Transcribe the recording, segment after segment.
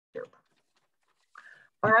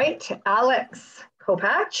All right, Alex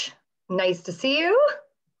Kopacz, nice to see you.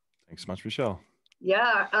 Thanks so much, Michelle.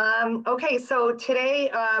 Yeah. Okay. So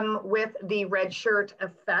today, with the red shirt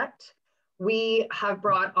effect, we have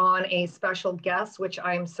brought on a special guest, which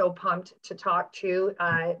I'm so pumped to talk to.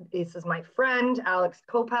 This is my friend, Alex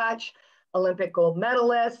Kopacz, Olympic gold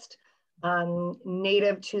medalist,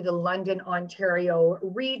 native to the London, Ontario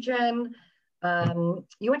region.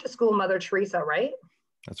 You went to school, Mother Teresa, right?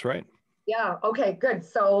 That's right. Yeah, okay, good.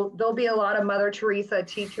 So there'll be a lot of Mother Teresa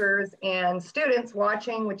teachers and students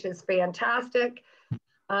watching, which is fantastic.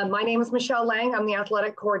 My name is Michelle Lang. I'm the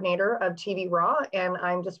athletic coordinator of TV Raw, and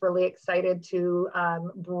I'm just really excited to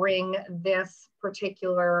bring this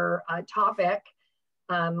particular topic,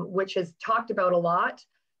 which is talked about a lot,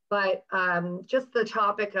 but just the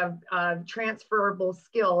topic of transferable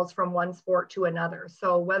skills from one sport to another.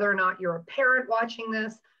 So whether or not you're a parent watching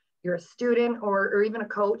this, you're a student, or even a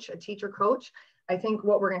coach, a teacher coach, I think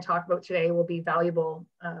what we're going to talk about today will be valuable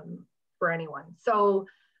for anyone. So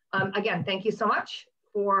again, thank you so much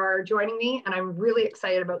for joining me, and I'm really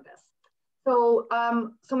excited about this. So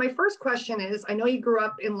my first question is, I know you grew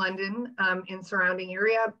up in London, in surrounding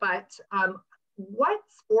area, but what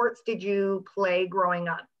sports did you play growing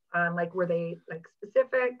up? Like, were they like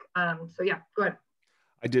specific? So yeah, go ahead.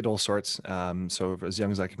 I did all sorts. So as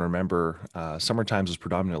young as I can remember, summer times was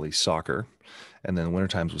predominantly soccer, and then winter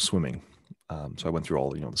times was swimming. So I went through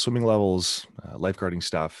all the swimming levels, lifeguarding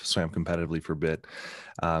stuff, swam competitively for a bit.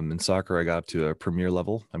 In soccer, I got up to a premier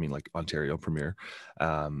level. I mean, like Ontario premier,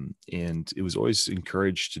 and it was always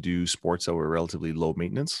encouraged to do sports that were relatively low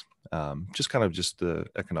maintenance. Just kind of just the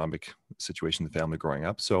economic situation of the family growing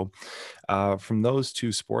up. So from those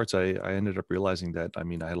two sports, I ended up realizing that, I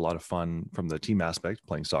mean, I had a lot of fun from the team aspect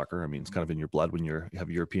playing soccer. I mean, it's kind of in your blood when you have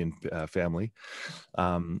a European family.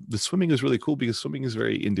 The swimming is really cool because swimming is a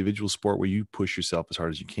very individual sport where you push yourself as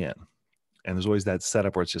hard as you can. And there's always that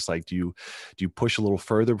setup where it's just like, do you push a little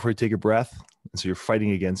further before you take a breath? And so you're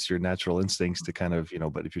fighting against your natural instincts to kind of,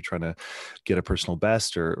 but if you're trying to get a personal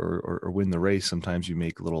best or win the race, sometimes you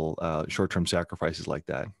make little short-term sacrifices like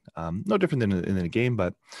that. No different than in a game,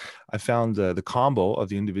 but I found the combo of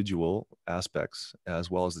the individual aspects as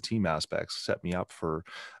well as the team aspects set me up for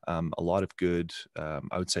a lot of good,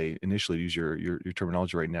 I would say initially, use your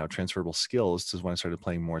terminology right now, transferable skills. This is when I started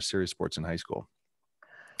playing more serious sports in high school.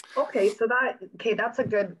 Okay, that's a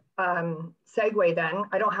good segue then.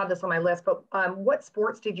 I don't have this on my list, but what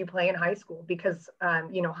sports did you play in high school? Because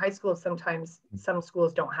high school sometimes some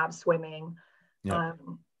schools don't have swimming. Yeah.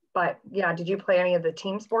 But yeah, did you play any of the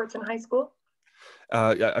team sports in high school?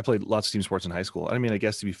 I played lots of team sports in high school. I mean, I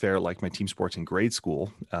guess to be fair, like my team sports in grade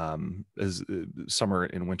school, as summer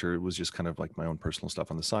and winter was just kind of like my own personal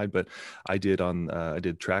stuff on the side. But I did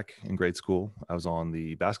track in grade school. I was on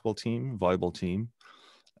the basketball team, volleyball team,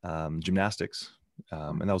 gymnastics.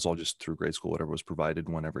 And that was all just through grade school, whatever was provided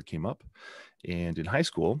whenever it came up. And in high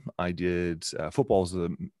school, I did football as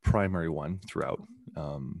the primary one throughout.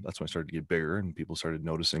 That's when I started to get bigger and people started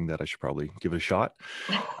noticing that I should probably give it a shot.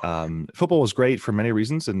 Football was great for many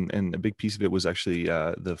reasons. And a big piece of it was actually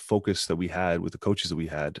the focus that we had with the coaches that we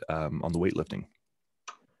had on the weightlifting.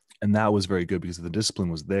 And that was very good because the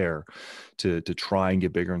discipline was there to try and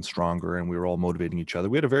get bigger and stronger, and we were all motivating each other.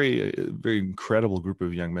 We had a very incredible group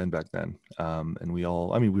of young men back then, and we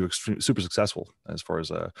were super successful as far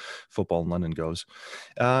as football in London goes.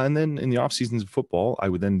 And then in the off seasons of football, I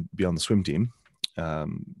would then be on the swim team,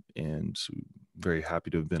 and very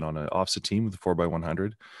happy to have been on an offset team with the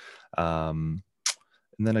 4x100. And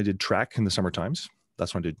then I did track in the summer times.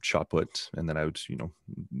 That's when I did shot put, and then I would,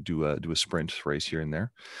 do a sprint race here and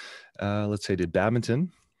there. Let's say I did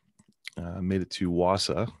badminton, made it to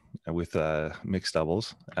WASA with mixed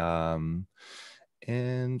doubles, and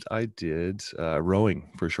I did rowing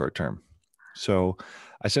for a short term. So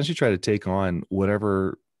I essentially try to take on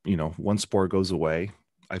whatever, one sport goes away,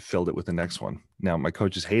 I filled it with the next one. Now, my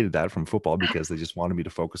coaches hated that from football because they just wanted me to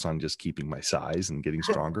focus on just keeping my size and getting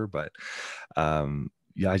stronger. But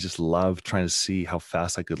yeah, I just love trying to see how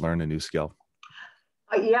fast I could learn a new skill.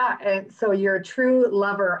 Yeah, and so you're a true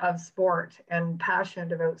lover of sport and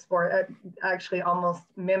passionate about sport. It actually almost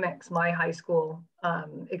mimics my high school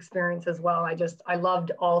experience as well. I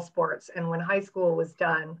loved all sports, and when high school was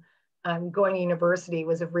done, going to university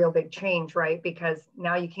was a real big change, right? Because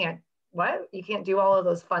now you can't do all of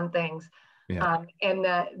those fun things, Yeah. and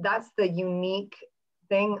that's the unique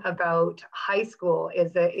thing about high school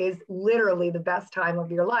is that it is literally the best time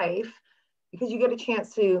of your life because you get a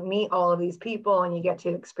chance to meet all of these people and you get to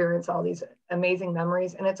experience all these amazing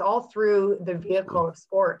memories. And it's all through the vehicle of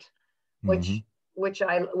sport, which Mm-hmm. which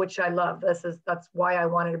I love. That's why I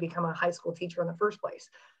wanted to become a high school teacher in the first place.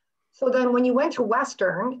 So then when you went to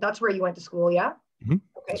Western, that's where you went to school, yeah? Mm-hmm.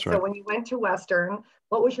 Okay, That's so right. when you went to Western,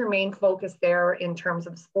 what was your main focus there in terms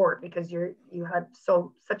of sport? Because you had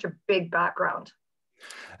such a big background.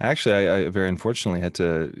 Actually, I very unfortunately had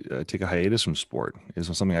to take a hiatus from sport. It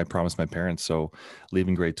was something I promised my parents. So,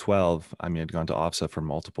 leaving grade 12, I mean, I'd gone to OFSA for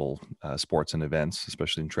multiple sports and events,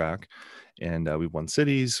 especially in track. And we won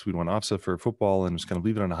cities, we won OFSA for football, and was kind of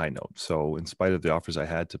leave it on a high note. So, in spite of the offers I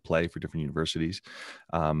had to play for different universities,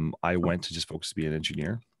 I went to just focus to be an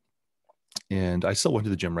engineer. And I still went to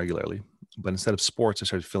the gym regularly, but instead of sports, I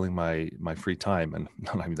started filling my free time, and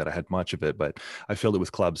not I mean that I had much of it, but I filled it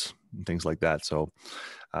with clubs and things like that. So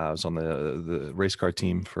I was on the race car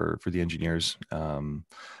team for the engineers.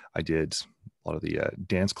 I did a lot of the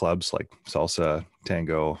dance clubs like salsa,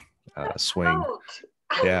 tango, swing.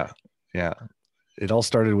 Yeah, yeah. It all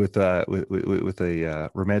started with a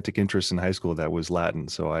romantic interest in high school that was Latin.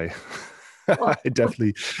 So I Well, I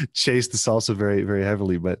definitely chased the salsa very very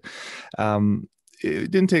heavily, but um,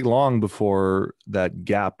 it didn't take long before that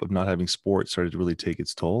gap of not having sports started to really take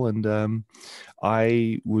its toll. And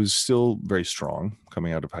I was still very strong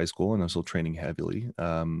coming out of high school, and I was still training heavily.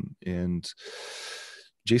 And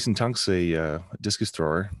Jason Tunk's a discus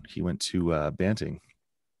thrower. He went to Banting,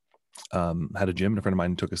 had a gym, and a friend of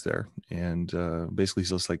mine took us there. And basically, he's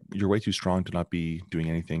just like, "You're way too strong to not be doing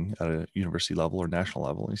anything at a university level or national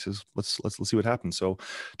level." And he says, "Let's see what happens." So,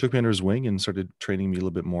 took me under his wing and started training me a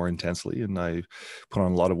little bit more intensely. And I put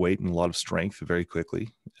on a lot of weight and a lot of strength very quickly.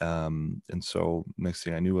 And so, next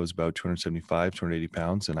thing I knew, I was about 275, 280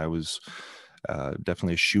 pounds, and I was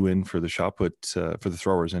definitely a shoe in for the shot put for the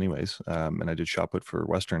throwers, anyways. And I did shot put for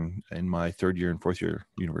Western in my third year and fourth year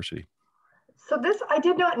university. so I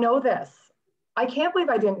did not know this. I can't believe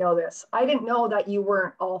I didn't know this. I didn't know that you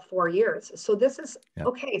weren't all 4 years. So this is Yeah.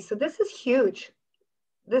 okay. So this is huge.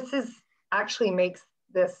 This is actually makes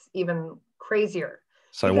this even crazier.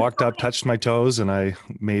 So I Because walked up, touched my toes, and I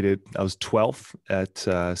made it. I was 12th at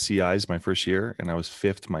CI's my first year, and I was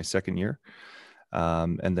fifth my second year.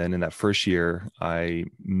 And then in that first year, I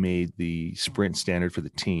made the sprint standard for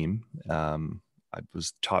the team. I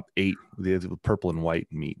was top 8 with the purple and white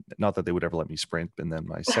meet. Not that they would ever let me sprint. And then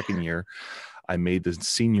my second year, I made the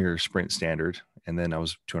senior sprint standard, and then I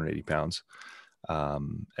was 280 pounds.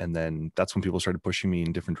 And then that's when people started pushing me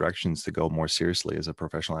in different directions to go more seriously as a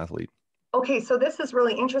professional athlete. okay, so this is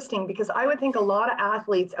really interesting because I would think a lot of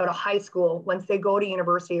athletes out of high school, once they go to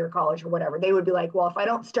university or college or whatever, they would be like, well, if I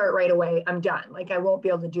don't start right away, I'm done. Like I won't be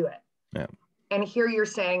able to do it. Yeah. And here you're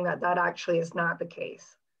saying that that actually is not the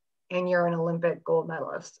case. And you're an Olympic gold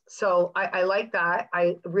medalist. So I like that.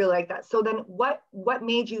 I really like that. So then what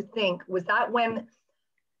made you think, was that when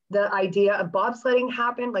the idea of bobsledding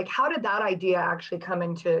happened? Like how did that idea actually come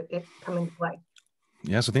into play?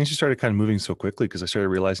 Yeah, so things just started kind of moving so quickly because I started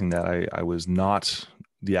realizing that I was not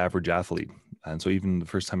the average athlete. And so even the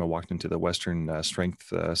first time I walked into the Western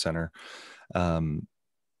Strength Center, um,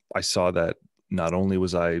 I saw that not only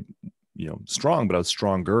was I, strong, but I was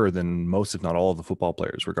stronger than most, if not all, of the football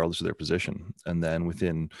players, regardless of their position. And then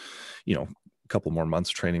within, a couple more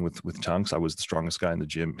months of training with Tunks, I was the strongest guy in the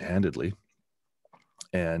gym handedly.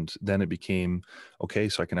 And then it became, okay,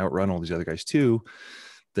 so I can outrun all these other guys too.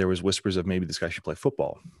 There was whispers of maybe this guy should play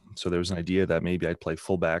football. So there was an idea that maybe I'd play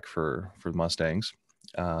fullback for the Mustangs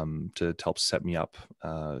to help set me up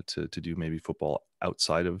to do maybe football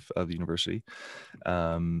outside of the university.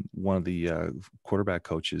 One of the quarterback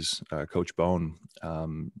coaches, Coach Bone,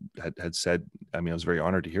 had said, I mean, I was very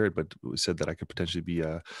honored to hear it, but said that I could potentially be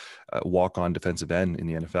a walk-on defensive end in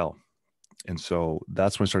the NFL. And so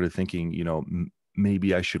that's when I started thinking,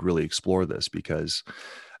 maybe I should really explore this because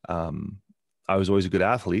I was always a good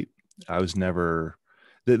athlete. I was never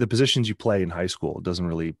the positions you play in high school doesn't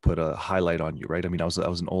really put a highlight on you, right? I mean, I was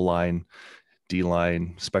an O-line,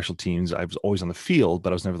 D-line, special teams. I was always on the field,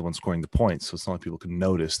 but I was never the one scoring the points. So it's not like people can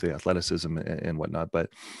notice the athleticism and whatnot.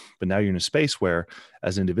 But now you're in a space where,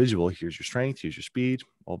 as an individual, here's your strength, here's your speed.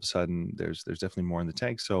 All of a sudden, there's definitely more in the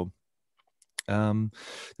tank. So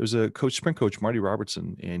there's a sprint coach, Marty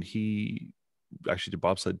Robertson, and he actually did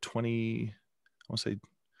bobsled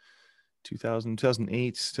 2000,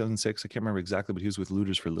 2008, 2006. I can't remember exactly, but he was with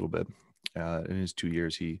Looters for a little bit. In his 2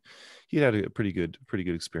 years, he had a pretty good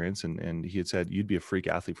experience, and he had said you'd be a freak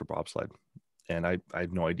athlete for bobsled. And I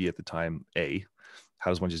had no idea at the time, A,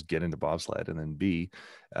 how does one just get into bobsled? And then B,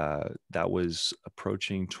 that was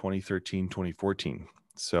approaching 2013, 2014.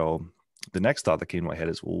 So the next thought that came to my head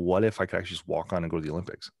is, well, what if I could actually just walk on and go to the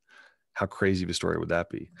Olympics? How crazy of a story would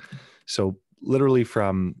that be? So literally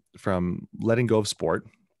from letting go of sport,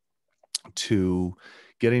 to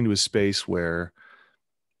getting to a space where,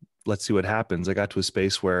 let's see what happens. I got to a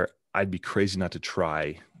space where I'd be crazy not to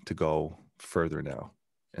try to go further now.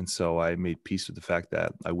 And so I made peace with the fact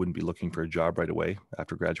that I wouldn't be looking for a job right away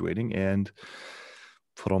after graduating, and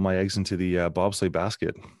put all my eggs into the bobsleigh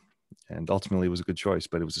basket. And ultimately it was a good choice,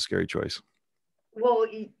 but it was a scary choice. Well,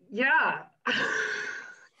 yeah.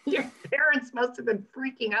 Your parents must have been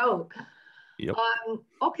freaking out. Yep.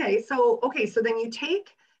 Okay, so then you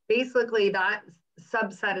take basically that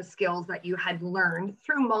subset of skills that you had learned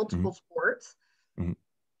through multiple sports. Mm-hmm.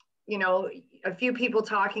 You know, a few people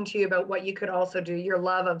talking to you about what you could also do, your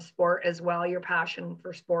love of sport as well, your passion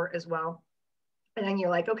for sport as well. And then you're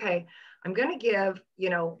like, okay, I'm going to give,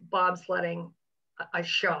 bobsledding a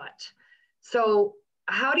shot. So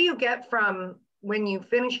how do you get from when you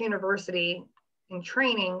finish university in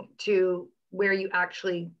training to where you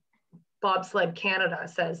actually Bobsled Canada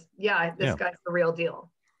says, yeah, this guy's the real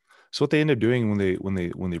deal? So what they end up doing when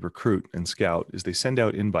they recruit and scout is they send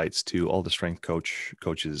out invites to all the strength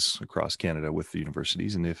coaches across Canada with the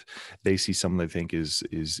universities, and if they see someone they think is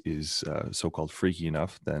so-called freaky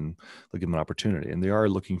enough, then they'll give them an opportunity. And they are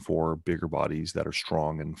looking for bigger bodies that are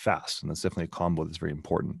strong and fast, and that's definitely a combo that's very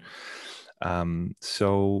important.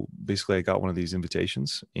 So basically, I got one of these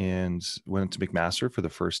invitations and went to McMaster for the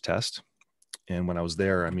first test. And when I was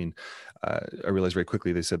there, I realized very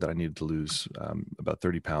quickly, they said that I needed to lose about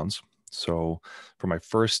 30 pounds. So from my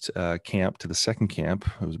first camp to the second camp,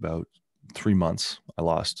 it was about 3 months. I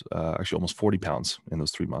lost actually almost 40 pounds in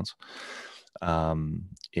those 3 months.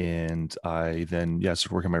 And I then,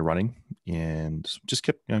 started working my running and just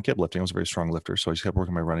kept lifting. I was a very strong lifter. So I just kept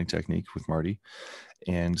working my running technique with Marty,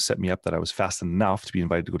 and set me up that I was fast enough to be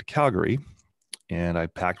invited to go to Calgary. And I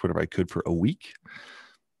packed whatever I could for a week,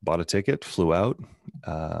 bought a ticket, flew out.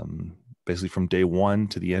 Basically from day one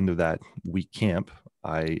to the end of that week camp,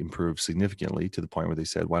 I improved significantly to the point where they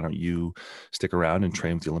said, why don't you stick around and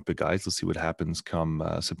train with the Olympic guys? Let's see what happens come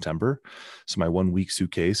September. So my 1 week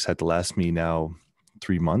suitcase had to last me now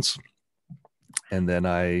 3 months. And then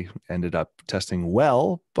I ended up testing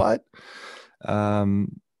well, but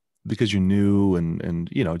because you're new and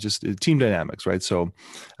just team dynamics, right? So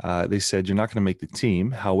they said, you're not going to make the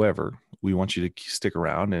team. However, we want you to stick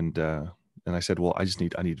around. And I said, well, I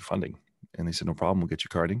need funding. And they said, no problem, we'll get you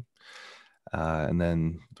carding. And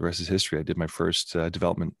then the rest is history. I did my first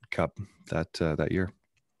development cup that year.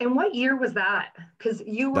 And what year was that? Because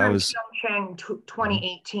you were in Pyeongchang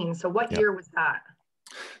 2018. So what year was that?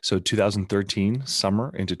 So 2013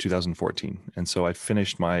 summer into 2014. And so I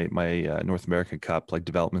finished my North American Cup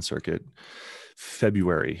development circuit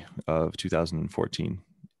February of 2014.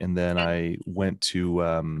 And then I went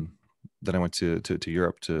to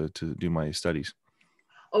Europe to do my studies.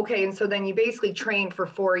 Okay, and so then you basically trained for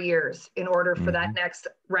 4 years in order for that next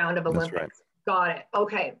round of Olympics. That's right. Got it.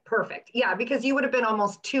 Okay, perfect. Yeah, because you would have been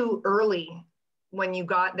almost too early when you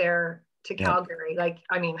got there to Calgary.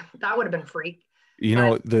 That would have been freak.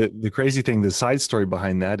 The crazy thing, the side story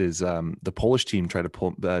behind that is the Polish team tried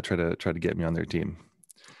to get me on their team.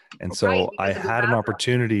 And so I had an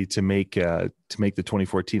opportunity to make the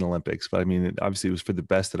 2014 Olympics, but obviously it was for the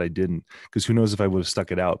best that I didn't, because who knows if I would have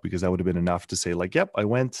stuck it out, because that would have been enough to say yep, I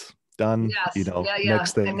went, done,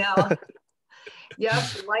 next thing. I know.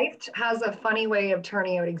 Yes, life has a funny way of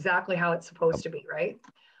turning out exactly how it's supposed to be, right?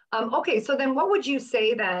 Okay, so then what would you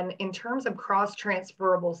say then in terms of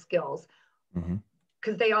cross-transferable skills?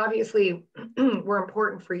 Because they obviously were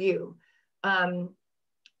important for you.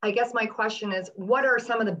 I guess my question is, what are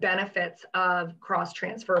some of the benefits of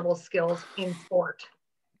cross-transferable skills in sport?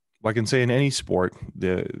 Well, I can say in any sport,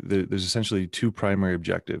 there's essentially two primary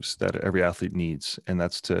objectives that every athlete needs, and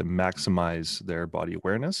that's to maximize their body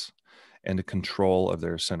awareness and the control of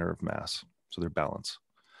their center of mass, so their balance.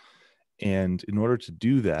 And in order to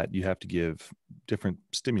do that, you have to give different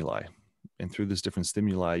stimuli. And through this different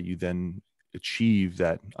stimuli, you then achieve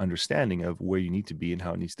that understanding of where you need to be and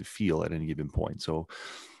how it needs to feel at any given point. So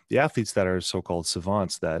the athletes that are so-called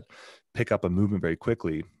savants that pick up a movement very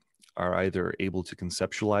quickly are either able to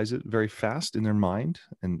conceptualize it very fast in their mind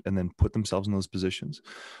and then put themselves in those positions,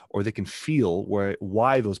 or they can feel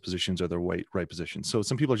why those positions are the right positions. So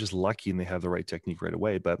some people are just lucky and they have the right technique right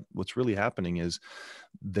away, but what's really happening is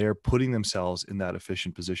they're putting themselves in that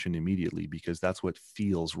efficient position immediately, because that's what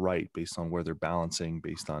feels right based on where they're balancing,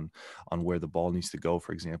 based on where the ball needs to go.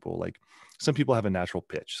 For example, some people have a natural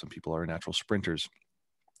pitch, some people are natural sprinters.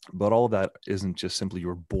 But all of that isn't just simply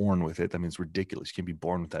you're born with it. I mean, it's ridiculous. You can be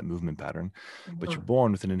born with that movement pattern, but you're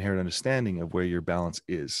born with an inherent understanding of where your balance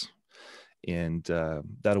is. And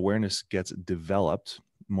that awareness gets developed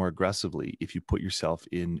more aggressively if you put yourself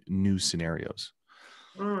in new scenarios.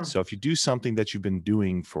 Mm. So if you do something that you've been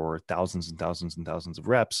doing for thousands and thousands and thousands of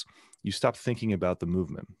reps, you stop thinking about the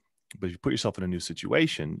movement. But if you put yourself in a new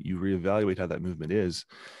situation, you reevaluate how that movement is,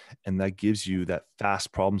 and that gives you that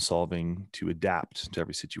fast problem solving to adapt to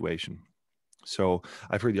every situation. So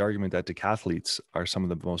I've heard the argument that decathletes are some of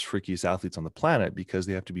the most freakiest athletes on the planet because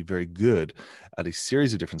they have to be very good at a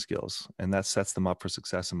series of different skills, and that sets them up for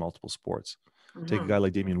success in multiple sports. Take a guy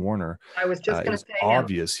like Damian Warner. I was just It going to was say him.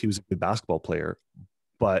 obvious he was a good basketball player,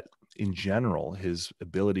 but in general, his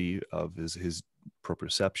ability of his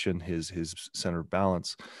proprioception, his center of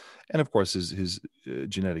balance, and of course his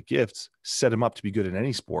genetic gifts set him up to be good in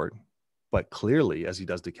any sport. But clearly, as he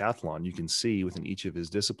does decathlon, you can see within each of his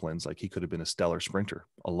disciplines, like he could have been a stellar sprinter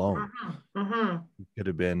alone. He could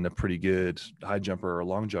have been a pretty good high jumper or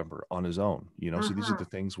long jumper on his own, you know? So these are the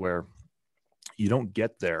things where you don't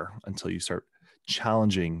get there until you start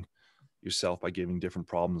challenging yourself by giving different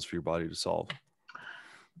problems for your body to solve.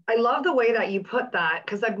 I love the way that you put that,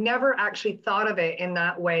 because I've never actually thought of it in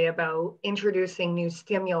that way about introducing new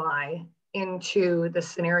stimuli into the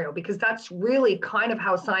scenario, because that's really kind of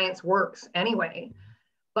how science works anyway.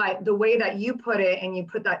 But the way that you put it, and you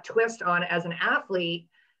put that twist on as an athlete,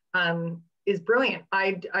 is brilliant.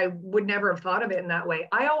 I would never have thought of it in that way.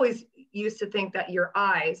 I always used to think that your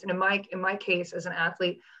eyes, and in my case as an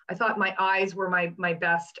athlete, I thought my eyes were my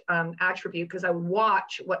best attribute, because I would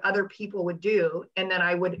watch what other people would do, and then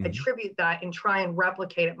I would attribute that and try and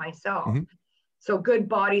replicate it myself. So good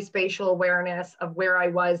body spatial awareness of where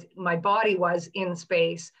my body was in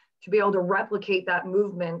space, to be able to replicate that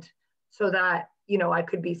movement so that, you know, I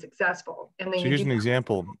could be successful. And then so here's an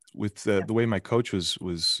example with the way my coach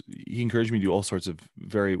was he encouraged me to do all sorts of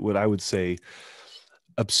very, what I would say,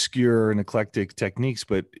 obscure and eclectic techniques,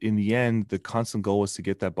 but in the end, the constant goal was to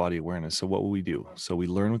get that body awareness. So what will we do? So we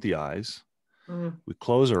learn with the eyes, we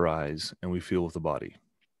close our eyes, and we feel with the body.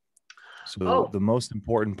 So the most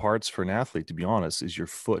important parts for an athlete, to be honest, is your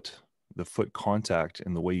foot, the foot contact,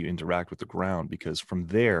 and the way you interact with the ground, because from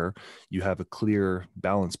there you have a clear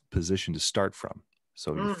balanced position to start from.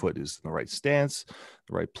 So your foot is in the right stance,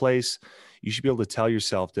 the right place. You should be able to tell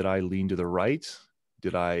yourself, did I lean to the right?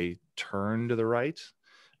 Did I turn to the right?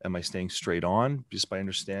 Am I staying straight on? Just by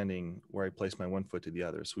understanding where I place my one foot to the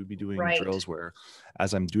other. So we'd be doing drills where,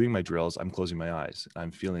 as I'm doing my drills, I'm closing my eyes. I'm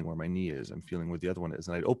feeling where my knee is. I'm feeling where the other one is.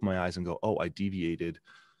 And I'd open my eyes and go, oh, I deviated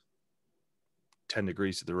 10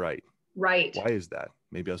 degrees to the right. Right. Why is that?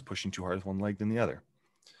 Maybe I was pushing too hard with one leg than the other.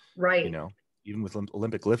 Right. You know, even with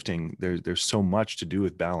Olympic lifting, there's so much to do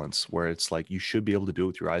with balance, where it's like you should be able to do it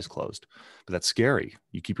with your eyes closed, but that's scary.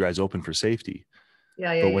 You keep your eyes open for safety.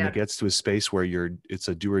 But when it gets to a space where it's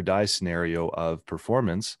a do or die scenario of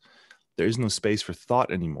performance, there is no space for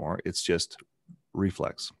thought anymore. It's just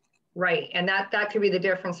reflex. Right. And that could be the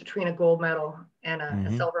difference between a gold medal and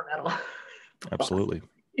a silver medal. Absolutely.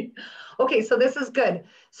 Okay, so this is good.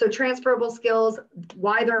 So transferable skills,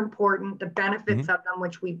 why they're important, the benefits of them,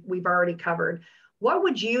 which we've already covered. What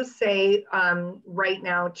would you say right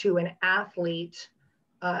now to an athlete,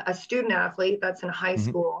 a student athlete that's in high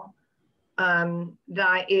school,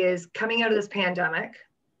 that is coming out of this pandemic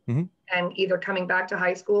and either coming back to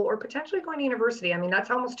high school or potentially going to university? I mean, that's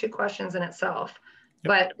almost two questions in itself.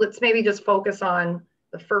 But let's maybe just focus on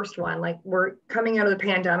the first one. Like, we're coming out of the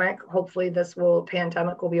pandemic. Hopefully this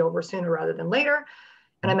pandemic will be over sooner rather than later.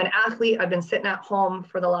 And I'm an athlete. I've been sitting at home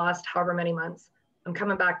for the last however many months. I'm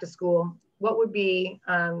coming back to school. What would be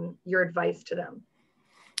your advice to them?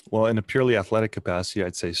 Well, in a purely athletic capacity,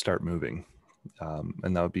 I'd say start moving.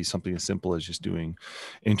 And that would be something as simple as just doing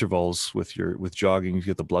intervals with jogging to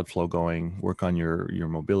get the blood flow going, work on your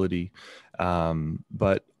mobility.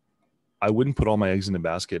 But I wouldn't put all my eggs in the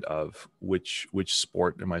basket of which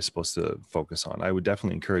sport am I supposed to focus on. I would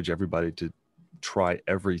definitely encourage everybody to try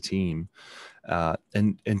every team,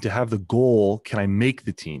 and to have the goal, can I make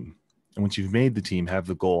the team? And once you've made the team, have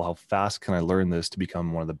the goal, how fast can I learn this to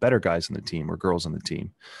become one of the better guys in the team or girls on the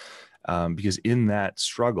team? Because in that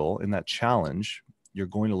struggle, in that challenge, you're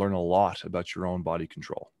going to learn a lot about your own body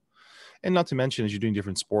control. And not to mention, as you're doing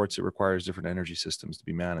different sports, it requires different energy systems to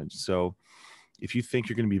be managed. So if you think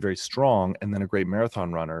you're going to be very strong and then a great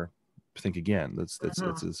marathon runner, think again. That's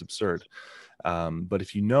absurd. But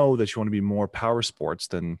if you know that you want to be more power sports,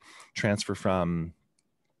 then transfer from,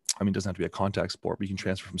 I mean, it doesn't have to be a contact sport, but you can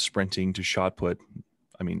transfer from sprinting to shot put.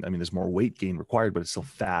 I mean, there's more weight gain required, but it's still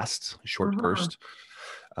fast, short burst.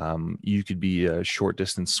 You could be a short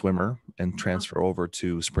distance swimmer and transfer over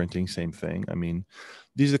to sprinting, same thing. I mean,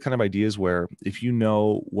 these are the kind of ideas where if you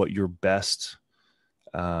know what your best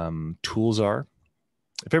tools are,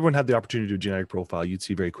 if everyone had the opportunity to do a genetic profile, you'd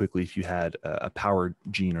see very quickly if you had a power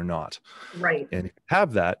gene or not. Right. And if you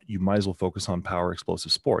have that, you might as well focus on power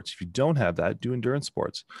explosive sports. If you don't have that, do endurance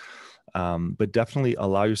sports. But definitely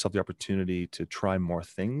allow yourself the opportunity to try more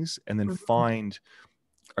things, and then find,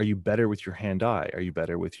 are you better with your hand-eye? Are you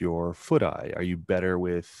better with your foot-eye? Are you better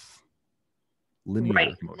with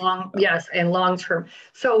linear motion? Yes, and long term.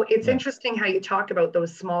 So it's interesting how you talk about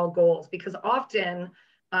those small goals, because often,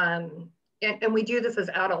 and we do this as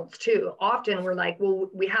adults too. Often we're like, well,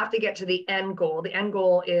 we have to get to the end goal. The end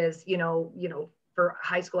goal is, for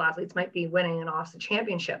high school athletes might be winning an OFSA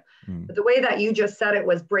championship. But the way that you just said it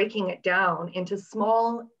was breaking it down into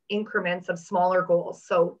small increments of smaller goals.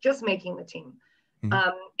 So just making the team.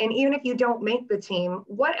 And even if you don't make the team,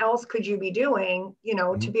 what else could you be doing,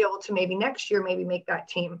 to be able to maybe next year, maybe make that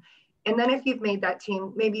team? And then if you've made that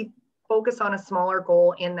team, maybe focus on a smaller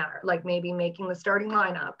goal in that, like maybe making the starting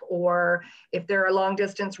lineup, or if they're a long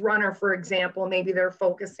distance runner, for example, maybe they're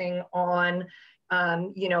focusing on,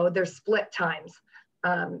 their split times,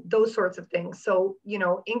 those sorts of things. So,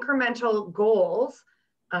 incremental goals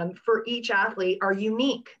for each athlete are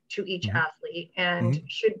unique to each athlete, and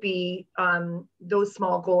should be, those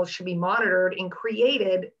small goals should be monitored and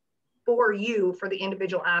created for you, for the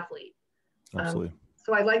individual athlete. Absolutely.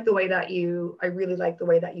 So I like the way that I really like the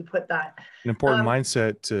way that you put that. An important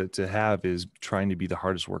mindset to have is trying to be the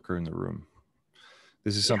hardest worker in the room.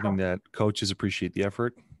 This is something that coaches appreciate the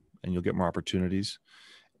effort, and you'll get more opportunities,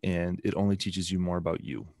 and it only teaches you more about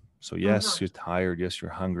you. So yes, you're tired. Yes,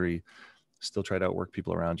 you're hungry. Still try to outwork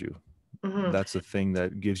people around you. That's the thing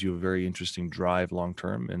that gives you a very interesting drive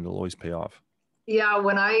long-term, and it'll always pay off. Yeah.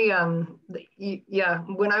 When I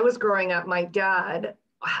was growing up, my dad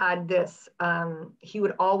had this, he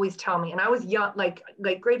would always tell me, and I was young, like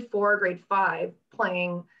grade 4, grade 5,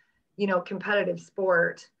 playing, competitive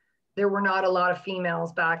sport. There were not a lot of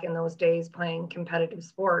females back in those days playing competitive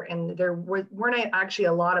sport, and there weren't actually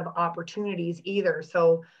a lot of opportunities either.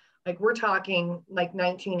 So like we're talking like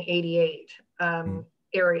 1988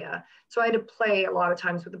 area. So I had to play a lot of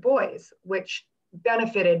times with the boys, which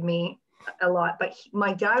benefited me a lot. But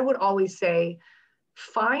my dad would always say,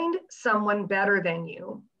 find someone better than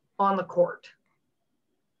you on the court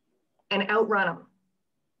and outrun them.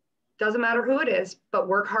 Doesn't matter who it is, but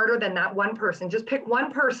work harder than that one person. Just pick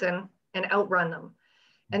one person and outrun them.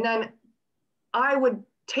 And then I would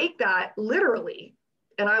take that literally,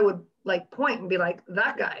 and I would like point and be like,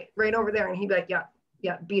 that guy right over there. And he'd be like,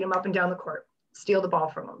 yeah, beat him up and down the court, steal the ball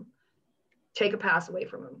from him, take a pass away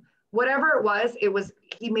from him. Whatever it was,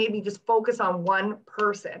 he made me just focus on one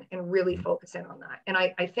person and really focus in on that. And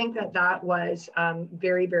I think that was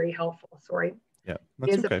very, very helpful. Sorry. Yeah, it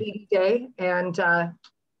is a PD day, and I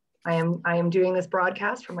am doing this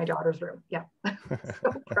broadcast from my daughter's room. Yeah,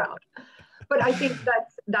 so proud. But I think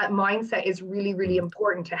that mindset is really, really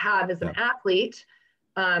important to have as an athlete,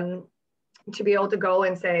 to be able to go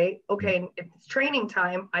and say, okay, if it's training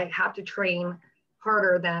time, I have to train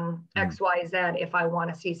harder than X, Y, Z if I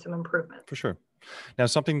want to see some improvement. For sure. Now,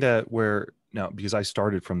 something because I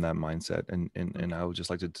started from that mindset, and I would just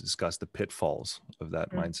like to discuss the pitfalls of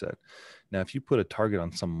that mindset. Now, if you put a target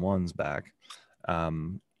on someone's back,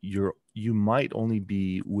 you might only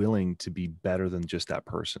be willing to be better than just that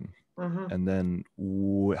person. And then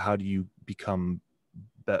how do you become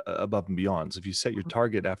above and beyond? So if you set your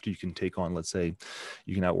target after you can take on, let's say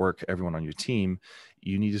you can outwork everyone on your team,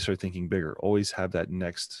 you need to start thinking bigger. Always have that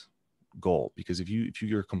next goal, because if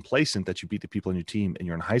you're complacent that you beat the people on your team and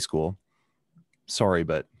you're in high school, sorry,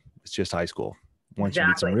 but it's just high school. Once you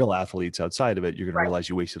meet some real athletes outside of it, you're going to realize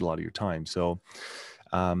you wasted a lot of your time. So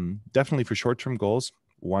definitely for short-term goals,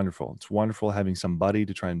 wonderful. It's wonderful having somebody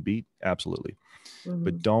to try and beat. Absolutely.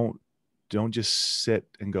 But don't just sit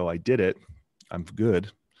and go, I did it, I'm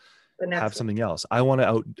good. Have something else. I want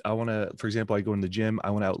to, for example, I go in the gym, I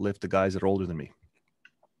want to outlift the guys that are older than me.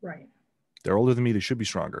 Right. They're older than me. They should be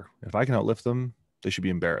stronger. If I can outlift them, they should be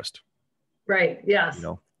embarrassed. Right. Yes.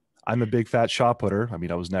 I'm a big fat shot putter. I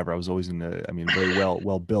was always very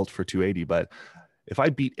well built for 280, but if I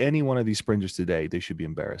beat any one of these sprinters today, they should be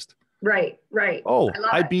embarrassed. Right. Oh,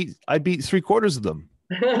 I beat 3/4 of them.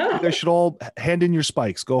 You guys should all hand in your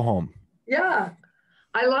spikes, go home. Yeah.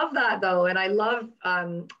 I love that though. And I love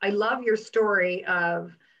your story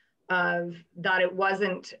of that it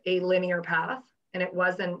wasn't a linear path, and it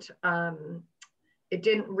wasn't, it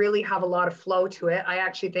didn't really have a lot of flow to it. I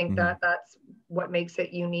actually think that that's what makes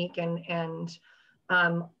it unique and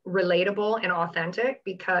relatable and authentic,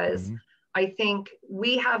 because I think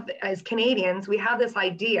we have, as Canadians, we have this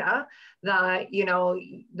idea that, you know,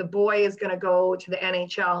 the boy is going to go to the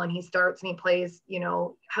NHL and he starts and he plays, you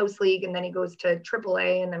know, house league, and then he goes to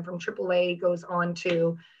AAA, and then from AAA he goes on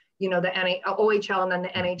to, you know, the OHL and then the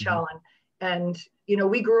NHL. And, you know,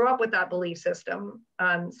 we grew up with that belief system.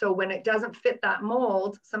 So when it doesn't fit that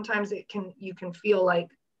mold, sometimes you can feel like,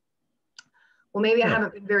 well, maybe I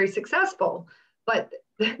haven't been very successful, but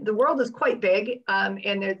the world is quite big,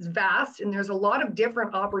 and it's vast, and there's a lot of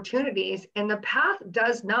different opportunities, and the path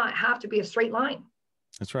does not have to be a straight line.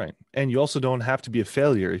 That's right. And you also don't have to be a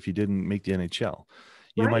failure if you didn't make the NHL.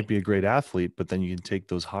 You might be a great athlete, but then you can take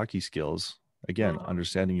those hockey skills, again,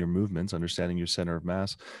 understanding your movements, understanding your center of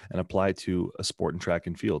mass, and apply it to a sport in track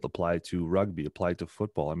and field, apply it to rugby, apply it to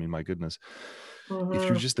football. I mean, my goodness, if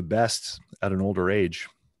you're just the best at an older age,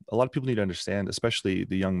 a lot of people need to understand, especially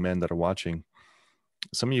the young men that are watching,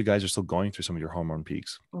 some of you guys are still going through some of your hormone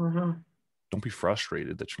peaks. Don't be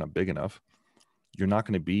frustrated that you're not big enough. You're not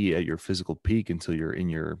going to be at your physical peak until you're in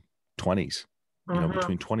your 20s. You know,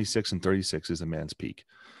 between 26 and 36 is a man's peak.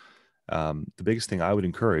 The biggest thing I would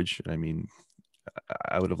encourage, I mean,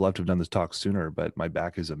 I would have loved to have done this talk sooner, but my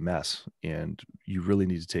back is a mess, and you really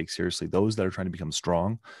need to take seriously those that are trying to become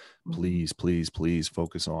strong. Please, please, please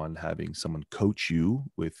focus on having someone coach you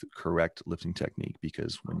with correct lifting technique,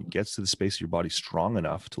 because when it gets to the space of your body strong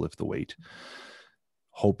enough to lift the weight,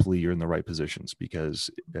 hopefully you're in the right positions, because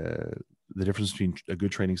the difference between a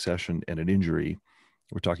good training session and an injury,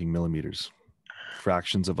 we're talking millimeters,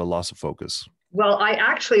 fractions of a loss of focus. Well, I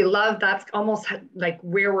actually love, that's almost like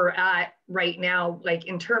where we're at right now. Like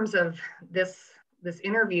in terms of this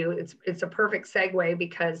interview, it's a perfect segue,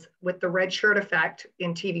 because with the red shirt effect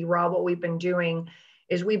in TV Raw, what we've been doing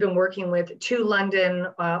is we've been working with 2 London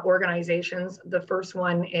organizations. The first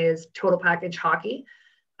one is Total Package Hockey.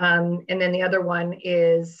 And then the other one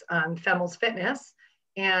is Femels Fitness.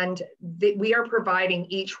 And we are providing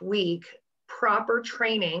each week proper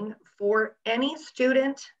training for any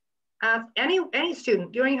student, any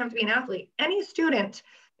student. You don't even have to be an athlete, any student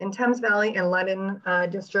in Thames Valley and London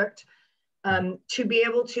district, to be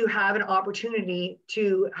able to have an opportunity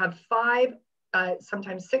to have 5,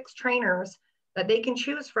 sometimes 6 trainers that they can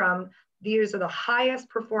choose from. These are the highest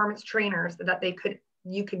performance trainers that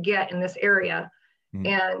you could get in this area,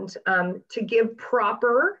 and to give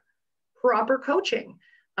proper coaching,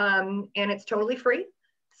 and it's totally free.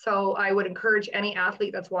 So I would encourage any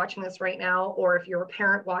athlete that's watching this right now, or if you're a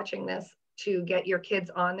parent watching this, to get your kids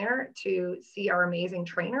on there to see our amazing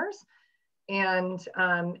trainers, and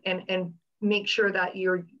make sure that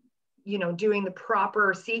you're, you know, doing the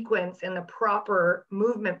proper sequence and the proper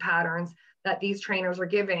movement patterns that these trainers are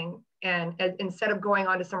giving. And instead of going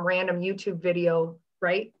on to some random YouTube video,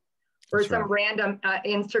 right? Or some random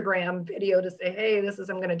Instagram video to say, hey,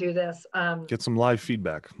 I'm going to do this. Get some live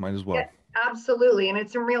feedback, might as well. Yeah, absolutely. And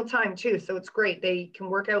it's in real time too. So it's great. They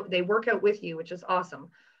work out with you, which is awesome.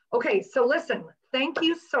 Okay. So listen, thank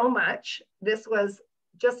you so much. This was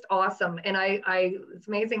just awesome. And it's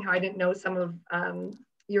amazing how I didn't know some of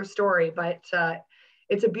your story, but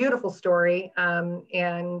it's a beautiful story.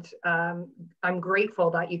 And I'm grateful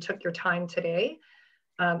that you took your time today.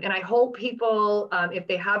 And I hope people, if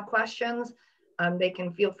they have questions, they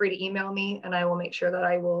can feel free to email me, and I will make sure that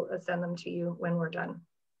I will send them to you when we're done.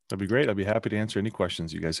 That'd be great. I'd be happy to answer any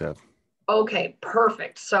questions you guys have. Okay,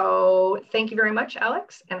 perfect. So thank you very much,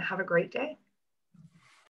 Alex, and have a great day.